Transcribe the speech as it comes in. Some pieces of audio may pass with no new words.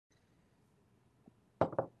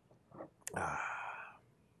So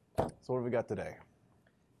what have we got today?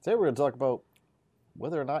 Today we're going to talk about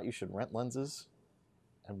whether or not you should rent lenses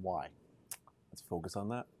and why. Let's focus on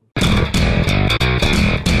that.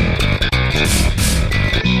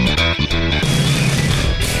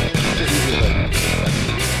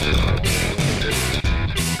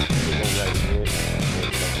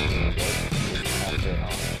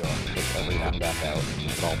 Everything back out.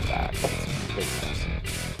 It's all back. It's big mess.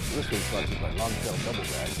 This one's brought to you by Long Tail Double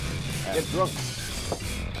Bag. Get drunk.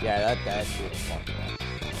 Yeah, that shit is fun.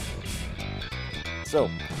 So,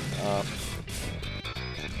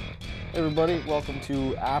 everybody, welcome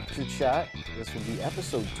to Aperture Chat. This will be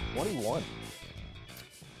episode 21.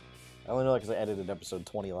 I only know that because I edited episode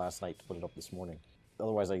 20 last night to put it up this morning.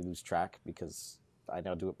 Otherwise, I lose track because I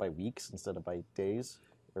now do it by weeks instead of by days.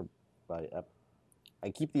 Or by I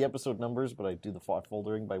keep the episode numbers, but I do the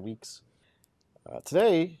foldering by weeks.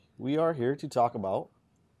 Today, we are here to talk about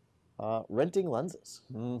renting lenses.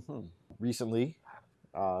 Mm-hmm. Recently,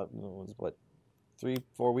 it was what, 3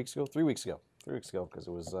 weeks ago, because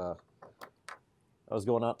it was I was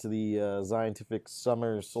going out to the Scientific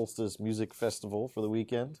Summer Solstice Music Festival for the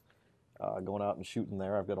weekend, going out and shooting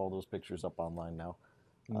there. I've got all those pictures up online now.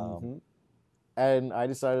 And I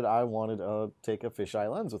decided I wanted to take a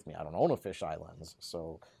fisheye lens with me. I don't own a fisheye lens,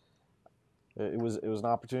 so it was an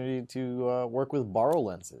opportunity to work with Borrow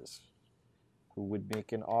Lenses, who would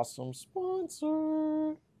make an awesome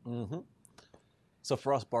sponsor. Mm-hmm. So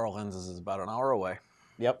for us, Borrow Lenses is about an hour away.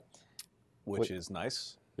 Yep. Which is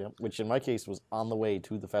nice. Yep. Which in my case was on the way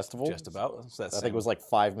to the festival. Just about. So I think it was like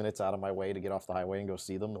 5 minutes out of my way to get off the highway and go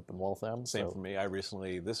see them up in Waltham. Same for me. I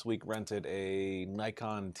recently, this week, rented a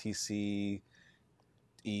Nikon TC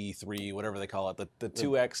E3, whatever they call it, the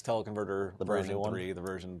 2X teleconverter, the version 3, the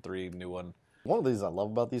version 3 new one. One of the things I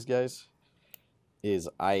love about these guys is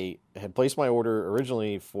I had placed my order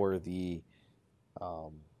originally for the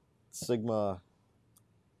Sigma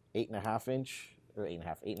 8.5 inch or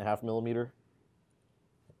 8.5 millimeter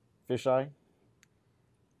fisheye,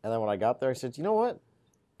 and then when I got there, I said, "You know what?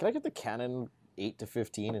 Can I get the Canon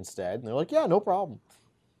 8-15 instead?" And they're like, "Yeah, no problem."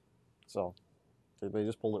 So they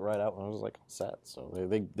just pulled it right out, and I was like, set. So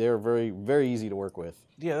they're very, very easy to work with.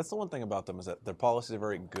 Yeah, that's the one thing about them is that their policies are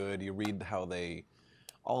very good. You read how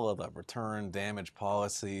all of the return damage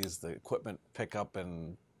policies, the equipment pickup,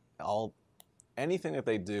 and anything that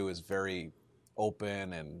they do is very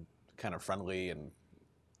open and kind of friendly and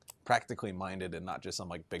practically minded, and not just some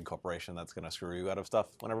like big corporation that's going to screw you out of stuff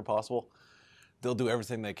whenever possible. They'll do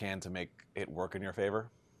everything they can to make it work in your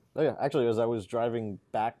favor. Oh yeah, actually, as I was driving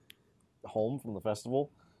back home from the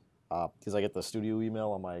festival, because I get the studio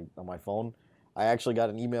email on my phone, I actually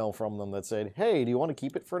got an email from them that said, "Hey, do you want to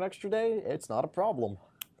keep it for an extra day? It's not a problem."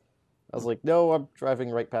 I was like, "No, I'm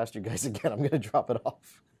driving right past you guys again. I'm going to drop it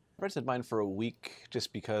off." I rented mine for a week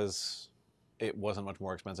just because it wasn't much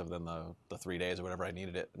more expensive than the 3 days or whatever I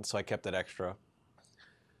needed it, and so I kept it extra.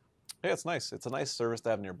 Yeah, it's nice. It's a nice service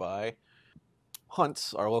to have nearby.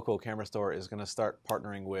 Hunt's, our local camera store, is going to start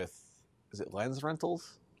partnering with, is it Lens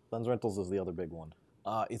Rentals? Lens Rentals is the other big one.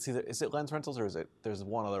 Is it Lens Rentals or there's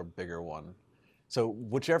one other bigger one. So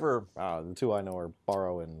whichever. The two I know are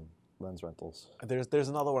Borrow and Lens Rentals. There's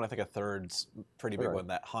another one, I think a third pretty big one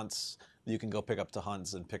that Hunt's, you can go pick up to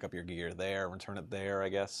Hunt's and pick up your gear there, return it there, I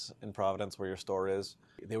guess, in Providence where your store is.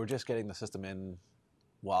 They were just getting the system in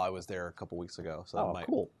while I was there a couple weeks ago. So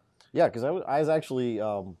cool. Yeah, because I was actually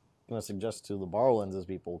going to suggest to the Borrow Lenses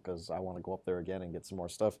people, because I want to go up there again and get some more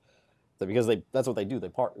stuff. Because that's what they do.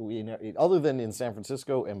 They other than in San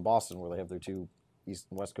Francisco and Boston, where they have their two East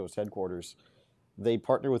and West Coast headquarters, they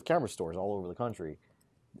partner with camera stores all over the country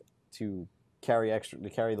to carry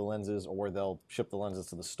the lenses, or they'll ship the lenses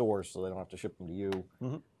to the store so they don't have to ship them to you,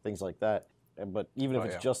 things like that. But even if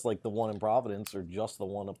it's just like the one in Providence or just the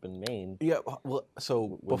one up in Maine. Yeah, well,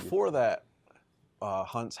 so before that,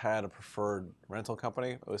 Hunt's had a preferred rental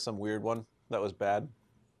company. It was some weird one that was bad.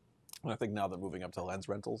 And I think now they're moving up to Lens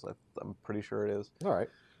Rentals. I'm pretty sure it is. All right.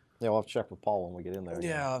 Yeah, we'll have to check with Paul when we get in there.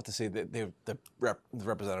 Yeah, I'll have to see. The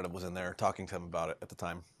representative was in there talking to him about it at the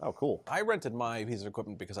time. Oh, cool. I rented my piece of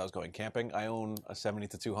equipment because I was going camping. I own a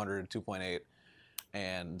 70-200 2.8,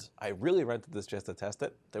 and I really rented this just to test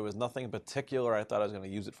it. There was nothing in particular I thought I was going to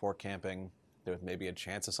use it for camping. There was maybe a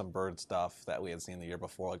chance of some bird stuff that we had seen the year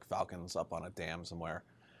before, like falcons up on a dam somewhere.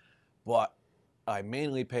 But I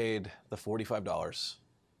mainly paid the $45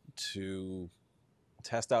 to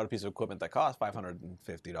test out a piece of equipment that cost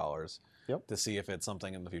 $550 to see if it's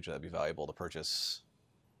something in the future that'd be valuable to purchase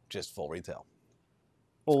just full retail.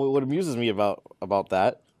 Well, what amuses me about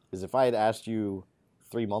that is if I had asked you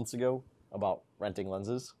 3 months ago about renting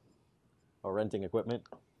lenses or renting equipment,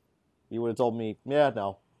 You would have told me, yeah,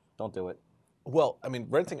 no, don't do it. Well, I mean,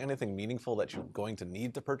 renting anything meaningful that you're going to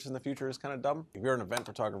need to purchase in the future is kind of dumb. If you're an event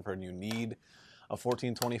photographer and you need a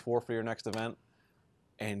 1424 for your next event,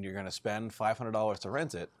 and you're going to spend $500 to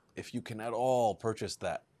rent it, if you can at all purchase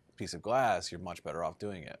that piece of glass, you're much better off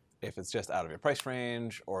doing it. If it's just out of your price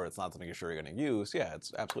range or it's not something you're sure you're going to use, yeah,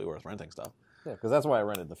 it's absolutely worth renting stuff. Yeah, because that's why I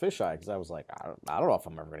rented the fisheye, because I was like, I don't know if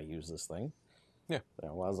I'm ever going to use this thing. Yeah. You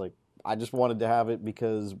know, I was like, I just wanted to have it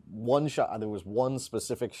because there was one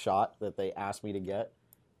specific shot that they asked me to get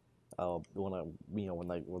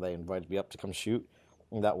when they invited me up to come shoot.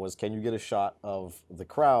 And that was, can you get a shot of the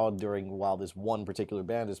crowd while this one particular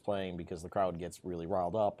band is playing, because the crowd gets really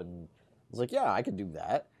riled up. And I was like, yeah, I could do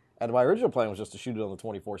that. And my original plan was just to shoot it on the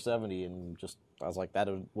 2470, and I was like, that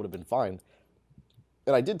would have been fine.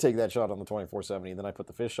 And I did take that shot on the 2470, and then I put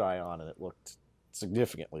the fisheye on, and it looked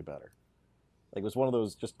significantly better. Like, it was one of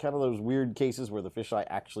those, just kind of those weird cases where the fisheye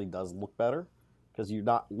actually does look better, because you're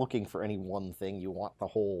not looking for any one thing. You want the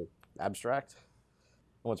whole abstract.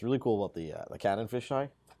 And what's really cool about the Canon fisheye,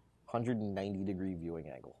 190-degree viewing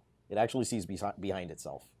angle. It actually sees behind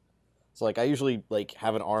itself. So, like, I usually, like,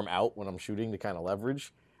 have an arm out when I'm shooting to kind of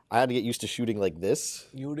leverage. I had to get used to shooting like this.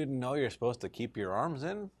 You didn't know you're supposed to keep your arms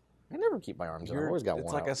in? I never keep my arms in. I've always got one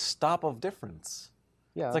It's like out. a stop of difference.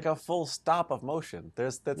 Yeah. It's like a full stop of motion.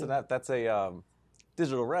 That's a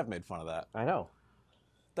digital rev made fun of that. I know.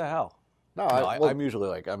 What the hell? No, I'm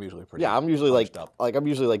usually pretty. Yeah, I'm usually up. I'm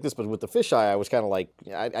usually like this, but with the fisheye, I was kind of like,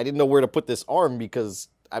 I didn't know where to put this arm because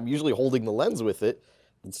I'm usually holding the lens with it.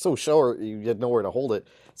 It's so short, you had nowhere to hold it.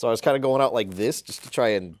 So I was kind of going out like this just to try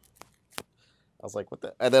and. I was like, what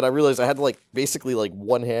the? And then I realized I had to like basically like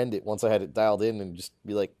one hand it once I had it dialed in and just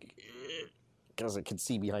be like, because it could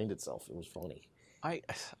see behind itself. It was funny. I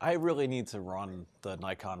really need to run the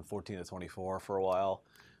Nikon 14-24 for a while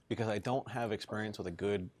because I don't have experience with a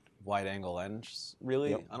good wide-angle lens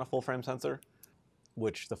really on a full-frame sensor,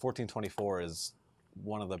 which the 14-24 is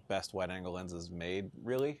one of the best wide-angle lenses made.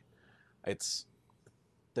 Really,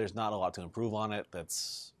 there's not a lot to improve on it.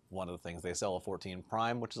 That's one of the things. They sell a 14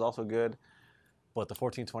 prime, which is also good. But the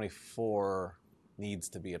 14-24 needs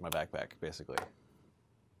to be in my backpack, basically.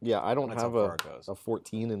 Yeah, I don't have a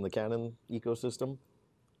 14 in the Canon ecosystem,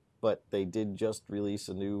 but they did just release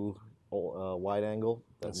a new wide angle.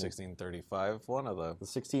 The 1635 one, or the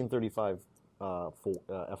 1635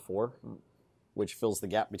 f4, which fills the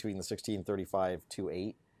gap between the 1635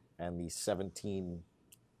 2.8 and the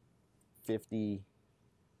 1750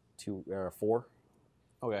 4.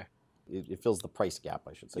 Okay. It fills the price gap,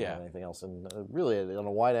 I should say, than anything else. And really, on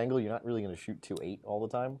a wide angle, you're not really going to shoot 2.8 all the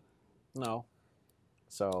time. No.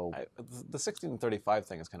 So the 1635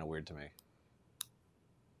 thing is kind of weird to me.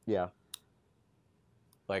 Yeah.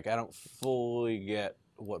 Like, I don't fully get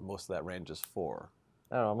what most of that range is for.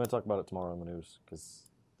 I don't know. I'm going to talk about it tomorrow in the news because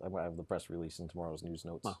I might have the press release in tomorrow's news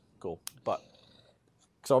notes. Oh, cool. But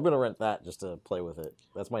so I'm going to rent that just to play with it.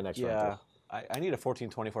 That's my next rental. I need a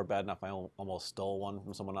 14-24 bad enough. I almost stole one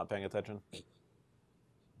from someone not paying attention.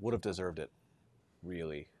 Would have deserved it,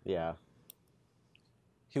 really. Yeah.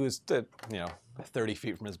 He was, 30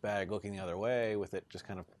 feet from his bag, looking the other way, with it just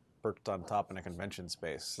kind of perched on top in a convention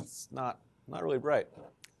space. It's not really bright.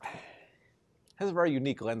 It has a very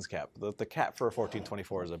unique lens cap. The cap for a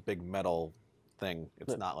 14-24 is a big metal thing.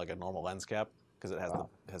 It's not like a normal lens cap because it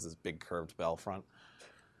has this big curved bell front.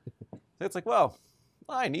 It's like, well,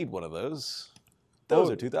 I need one of those. Those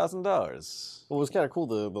are $2,000. Well, it was kind of cool.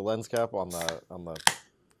 The lens cap on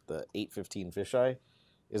the 815 fisheye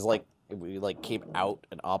is like it came out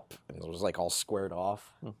and up, and it was like all squared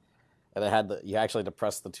off. And it had you actually had to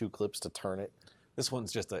press the two clips to turn it. This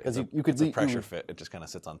one's just a pressure fit. It just kind of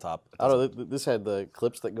sits on top. I don't know. This had the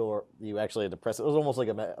clips that go. You actually had to press it. It was almost like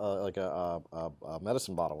a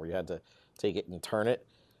medicine bottle where you had to take it and turn it,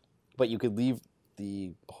 but you could leave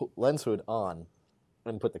the lens hood on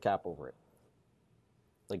and put the cap over it.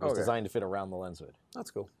 Like, it was designed to fit around the lens hood. That's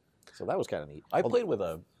cool. So that was kind of neat. I played with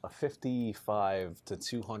a 55 to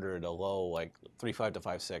 200, a low, like 3.5 to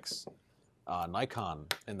 5.6 Nikon,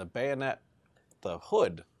 and the bayonet, the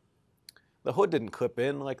hood didn't clip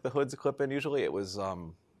in like the hoods clip in usually. It was, it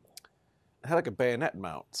had like a bayonet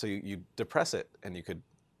mount. So you depress it and you could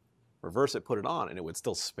reverse it, put it on, and it would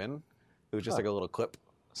still spin. It was just like a little clip.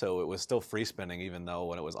 So it was still free spinning even though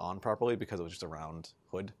when it was on properly because it was just a round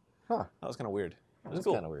hood. Huh. That was kind of weird. That's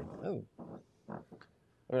cool. Kind of weird.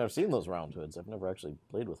 I mean, I've seen those round hoods. I've never actually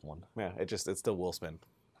played with one. Yeah, it still will spin.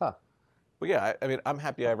 Huh. But yeah, I mean, I'm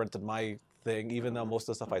happy I rented my thing, even though most of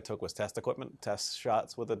the stuff I took was test equipment, test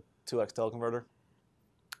shots with a 2x teleconverter.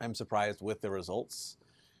 I'm surprised with the results.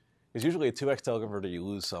 Because usually a 2x teleconverter, you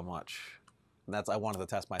lose so much. And I wanted to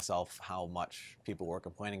test myself how much people were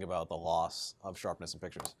complaining about the loss of sharpness in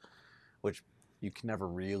pictures, which you can never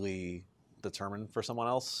really determine for someone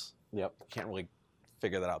else. Yep. You can't really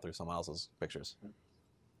figure that out through someone else's pictures.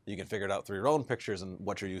 You can figure it out through your own pictures and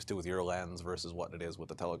what you're used to with your lens versus what it is with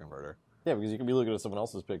the teleconverter. Yeah, because you can be looking at someone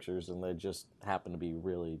else's pictures and they just happen to be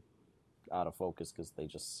really out of focus because they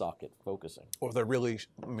just suck at focusing. Or they're really,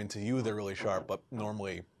 I mean, to you they're really sharp, but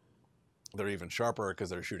normally they're even sharper because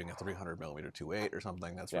they're shooting a 300 millimeter 2.8 or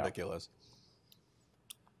something. That's ridiculous.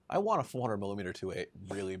 I want a 400 millimeter 2.8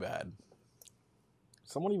 really bad.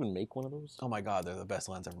 Someone even make one of those? Oh my God, they're the best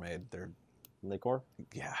lens ever made. They're Nikkor?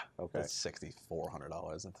 Yeah. Okay. It's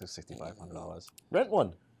 $6,400. It's $6,500. Rent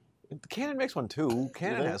one. Canon makes one too.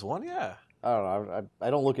 Canon has one, yeah. I don't know. I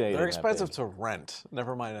don't look at anything. They're expensive to rent.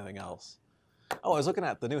 Never mind anything else. Oh, I was looking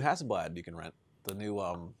at the new Hasselblad you can rent. The new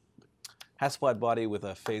Hasselblad body with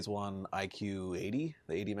a Phase 1 IQ80,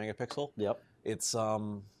 the 80 megapixel. Yep. It's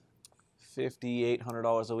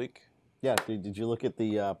 $5,800 a week. Yeah. Did you look at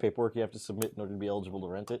the paperwork you have to submit in order to be eligible to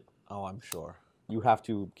rent it? Oh, I'm sure. You have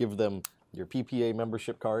to give them your PPA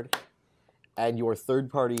membership card and your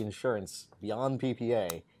third-party insurance beyond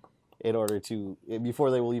PPA in order to,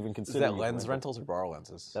 before they will even consider. Is that lens rentals or borrow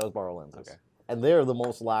lenses? That was borrow lenses. Okay. And they're the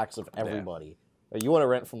most lax of everybody. Yeah. You want to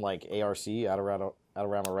rent from like ARC, Adorama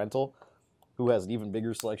Rental, who has an even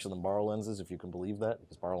bigger selection than borrow lenses, if you can believe that,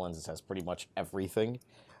 because borrow lenses has pretty much everything.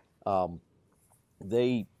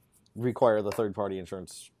 They require the third-party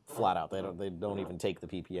insurance flat out. They don't even take the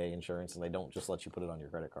PPA insurance, and they don't just let you put it on your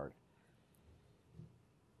credit card.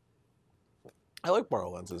 I like borrow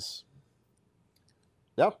lenses.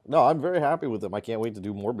 Yeah, no, I'm very happy with them. I can't wait to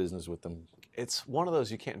do more business with them. It's one of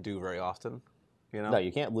those you can't do very often, you know? No,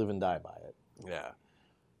 you can't live and die by it. Yeah.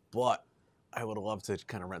 But I would love to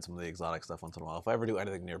kind of rent some of the exotic stuff once in a while. If I ever do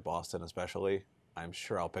anything near Boston especially, I'm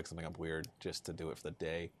sure I'll pick something up weird just to do it for the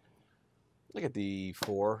day. Like a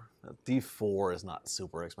D4. A D4 is not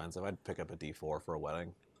super expensive. I'd pick up a D4 for a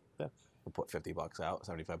wedding. Yeah. We'll put $50 out,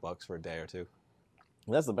 $75 for a day or two.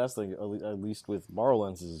 And that's the best thing, at least with borrow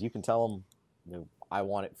lenses. You can tell them, you know, I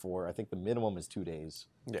want it for, I think the minimum is 2 days.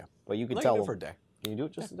 Yeah. But you can No, tell you them. do it for a day. Can you do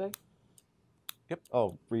it just a day? Yep.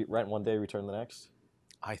 Oh, rent one day, return the next?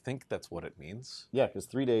 I think that's what it means. Yeah, because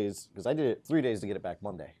 3 days, because I did it 3 days to get it back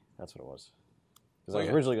Monday. That's what it was. Because I was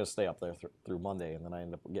originally going to stay up there through Monday, and then I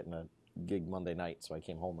ended up getting a gig Monday night, so I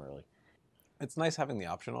came home early. It's nice having the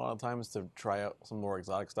option a lot of times to try out some more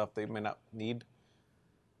exotic stuff they may not need.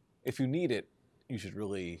 If you need it, you should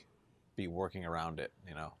really be working around it,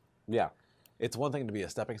 you know? Yeah. It's one thing to be a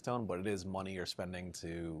stepping stone, but it is money you're spending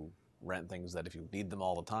to rent things that if you need them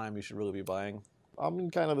all the time, you should really be buying. I'm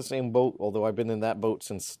in kind of the same boat, although I've been in that boat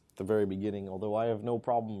since the very beginning, although I have no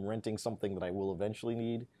problem renting something that I will eventually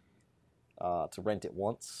need to rent it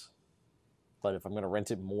once. But if I'm going to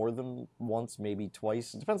rent it more than once, maybe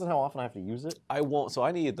twice, it depends on how often I have to use it. I won't, so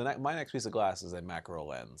I need, my next piece of glass is a macro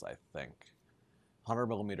lens, I think. 100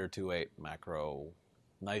 millimeter 2.8 macro,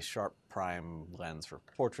 nice sharp prime lens for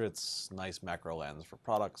portraits, nice macro lens for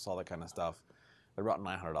products, all that kind of stuff. They're about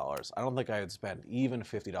 $900. I don't think I would spend even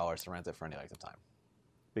 $50 to rent it for any length of time.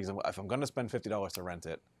 Because if I'm going to spend $50 to rent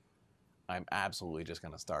it, I'm absolutely just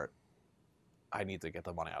going to start. I need to get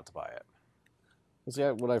the money out to buy it. See,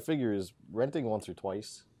 what I figure is renting once or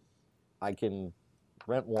twice, I can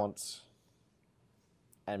rent once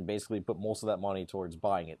and basically put most of that money towards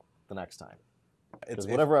buying it the next time. Because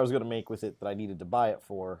whatever I was going to make with it that I needed to buy it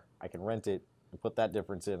for, I can rent it and put that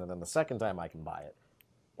difference in, and then the second time I can buy it.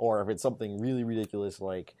 Or if it's something really ridiculous,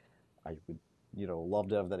 like I would, love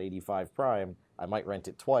to have that 85 prime, I might rent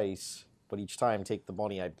it twice, but each time take the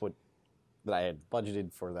money that I had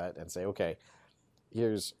budgeted for that and say, okay,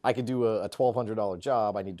 I could do a $1,200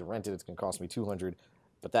 job. I need to rent it. It's going to cost me $200,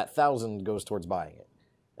 but that $1,000 goes towards buying it.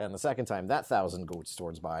 And the second time, that $1,000 goes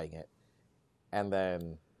towards buying it. And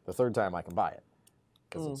then the third time, I can buy it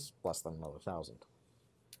because it's less than another $1,000.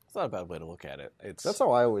 It's not a bad way to look at it. That's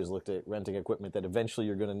how I always looked at renting equipment that eventually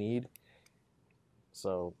you're going to need.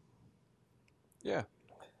 So, yeah,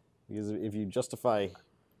 because if you justify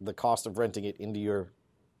the cost of renting it into your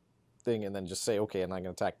thing and then just say, okay, and I'm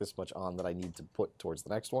going to tack this much on that I need to put towards the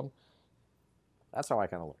next one, that's how I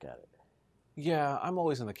kind of look at it. Yeah, I'm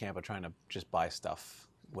always in the camp of trying to just buy stuff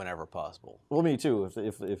whenever possible. Well, me too.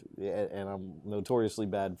 If and I'm notoriously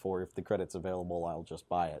bad for if the credit's available, I'll just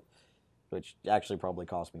buy it, which actually probably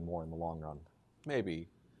costs me more in the long run. Maybe.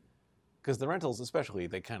 Because the rentals, especially,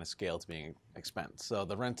 they kind of scale to being expense. So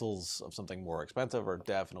the rentals of something more expensive are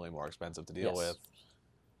definitely more expensive to deal with.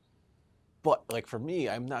 But, like, for me,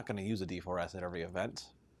 I'm not going to use a D4S at every event.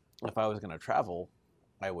 If I was going to travel,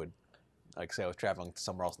 I would like say I was traveling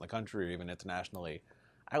somewhere else in the country or even internationally,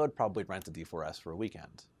 I would probably rent a D4S for a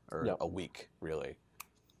weekend or Yep. a week, really.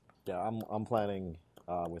 Yeah, I'm planning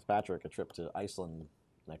with Patrick a trip to Iceland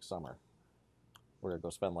next summer. We're gonna go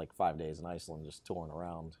spend like 5 days in Iceland just touring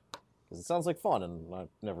around because it sounds like fun, and I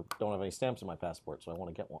don't have any stamps in my passport, so I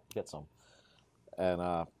want to get some. And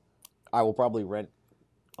I will probably rent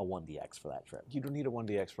a 1DX for that trip. You don't need a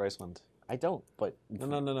 1DX for Iceland. I don't, but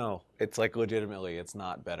No. It's like legitimately, it's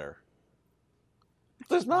not better.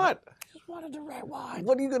 There's not. I just wanted to rent one.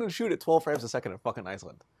 What are you gonna shoot at 12 frames a second in fucking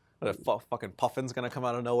Iceland? What, a fucking puffin's gonna come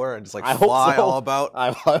out of nowhere and just like I hope fly so. all about?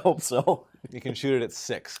 I hope so. You can shoot it at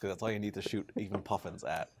 6 because that's all you need to shoot even puffins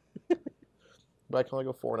at. But I can only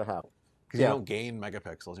go 4.5. Because you don't gain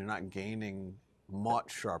megapixels. You're not gaining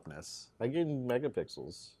much sharpness. I gain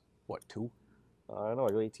megapixels. What, 2? I know,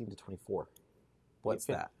 I go 18 to 24. What's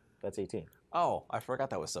that? That's 18. Oh, I forgot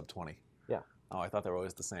that was sub 20. Yeah. Oh, I thought they were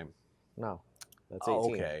always the same. No, that's 18.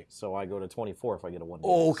 Oh, okay. So I go to 24 if I get a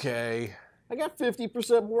 1DX. Okay. I got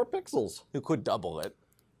 50% more pixels. You could double it.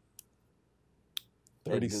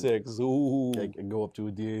 Hey, 36. Ooh. I can go up to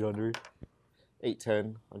a D800.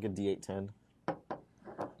 810. I'll get D810.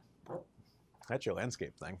 That's your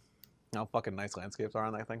landscape thing. How fucking nice landscapes are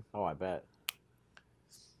on that thing. Oh, I bet.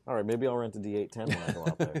 All right, maybe I'll rent a D810 when I go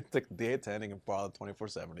out there. Take the D810, you can borrow the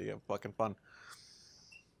 2470. You have fucking fun.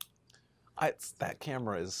 That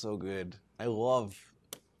camera is so good. I love...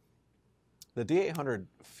 The D800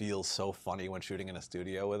 feels so funny when shooting in a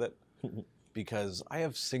studio with it because I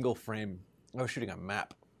have single frame... I was shooting a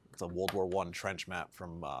map. It's a World War I trench map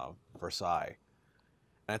from Versailles.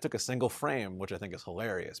 And I took a single frame, which I think is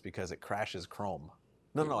hilarious because it crashes chrome.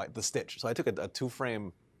 No, the stitch. So I took a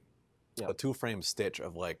two-frame stitch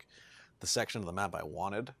of like the section of the map I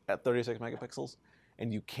wanted at 36 megapixels,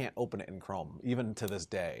 and you can't open it in Chrome, even to this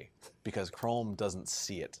day, because Chrome doesn't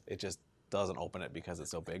see it. It just doesn't open it because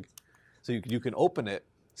it's so big. So you can open it,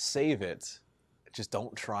 save it, just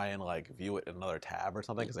don't try and like view it in another tab or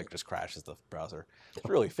something because it just crashes the browser. It's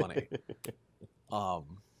really funny.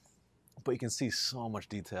 But you can see so much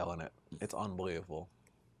detail in it. It's unbelievable.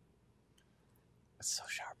 It's so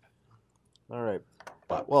sharp. All right.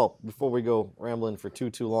 Well, before we go rambling for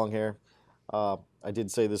too long here, I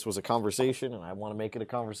did say this was a conversation, and I want to make it a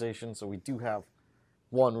conversation, so we do have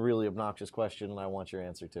one really obnoxious question, and I want your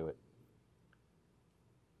answer to it.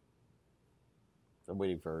 I'm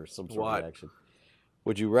waiting for some sort of reaction.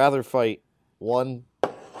 Would you rather fight one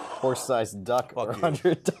horse-sized duck or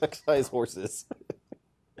 100 duck-sized horses?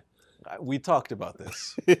 We talked about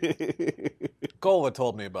this. Gola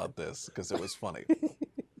told me about this because it was funny.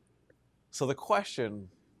 So the question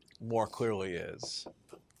more clearly is,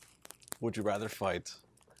 would you rather fight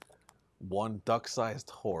one duck-sized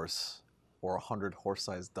horse or 100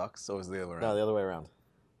 horse-sized ducks? So is the other way around? No, the other way around.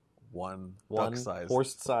 One duck-sized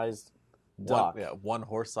horse-sized duck. One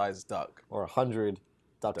horse-sized duck. Or 100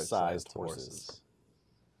 duck-sized horses.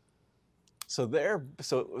 So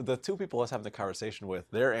the two people I was having the conversation with,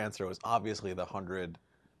 their answer was obviously the 100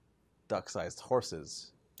 duck-sized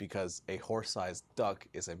horses, because a horse-sized duck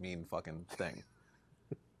is a mean fucking thing.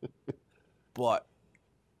 But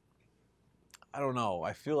I don't know.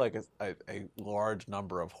 I feel like a large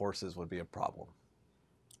number of horses would be a problem.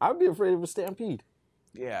 I would be afraid of a stampede.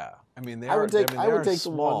 Yeah, I mean I would take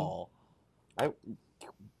small.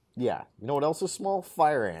 Yeah, you know what else is small?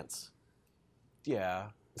 Fire ants. Yeah.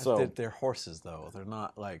 So they're horses, though. They're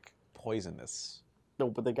not, like, poisonous. No,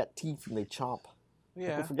 but they got teeth and they chomp.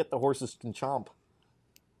 Yeah. People forget the horses can chomp.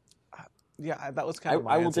 Yeah, that was kind of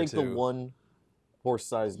my I will answer, take too. the one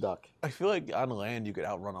horse-sized duck. I feel like on land you could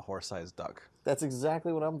outrun a horse-sized duck. That's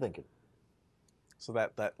exactly what I'm thinking. So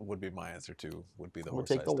that would be my answer, too, would be the We'll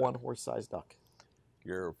horse-sized duck. take the one horse-sized duck.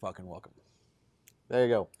 You're fucking welcome. There you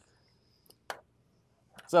go.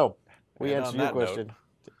 So, we And answered on your that question.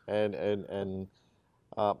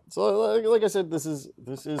 So, like I said, this is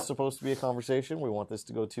supposed to be a conversation. We want this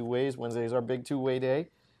to go two ways. Wednesday is our big two-way day.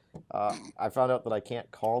 I found out that I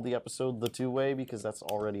can't call the episode the two-way because that's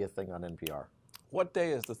already a thing on NPR. What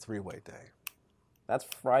day is the three-way day? That's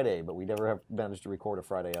Friday, but we never have managed to record a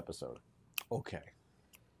Friday episode. Okay.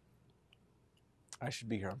 I should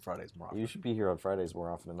be here on Fridays more often. You should be here on Fridays more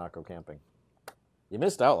often and not go camping. You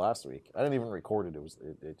missed out last week. I didn't even record it.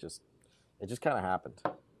 It just kind of happened.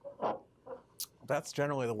 That's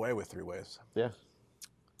generally the way with three-ways. Yeah.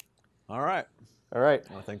 All right. All right.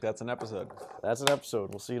 I think that's an episode. That's an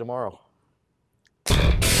episode. We'll see you tomorrow. I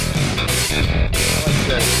like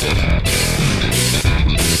that.